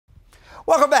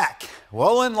Welcome back.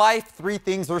 Well, in life, three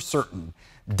things are certain: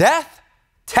 death,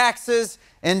 taxes,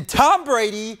 and Tom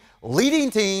Brady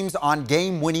leading teams on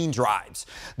game-winning drives.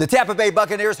 The Tampa Bay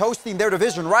Buccaneers hosting their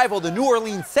division rival, the New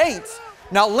Orleans Saints.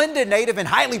 Now, Linden native and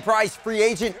highly prized free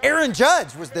agent Aaron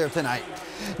Judge was there tonight.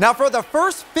 Now, for the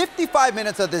first 55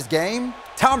 minutes of this game,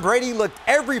 Tom Brady looked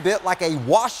every bit like a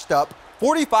washed-up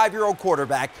 45-year-old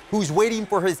quarterback who's waiting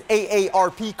for his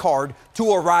AARP card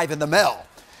to arrive in the mail.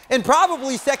 And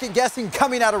probably second-guessing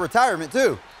coming out of retirement,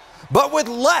 too. But with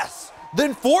less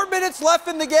than 4 minutes left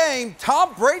in the game,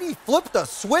 Tom Brady flipped a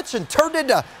switch and turned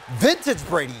into vintage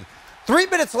Brady. 3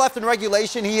 minutes left in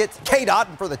regulation, he hits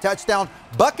K-Dot for the touchdown.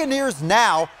 Buccaneers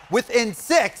now within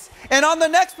 6. And on the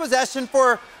next possession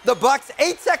for the Bucs,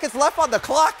 8 seconds left on the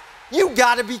clock. You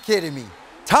gotta be kidding me.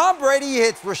 Tom Brady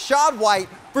hits Rachaad White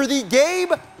for the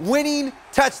game-winning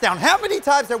touchdown. How many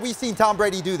times have we seen Tom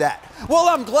Brady do that? Well,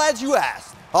 I'm glad you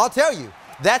asked. I'll tell you,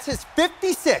 that's his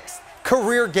 56th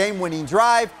career game-winning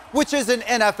drive, which is an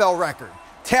NFL record.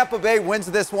 Tampa Bay wins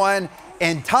this one,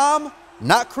 and Tom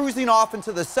not cruising off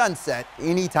into the sunset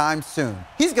anytime soon.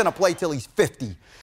 He's going to play till he's 50.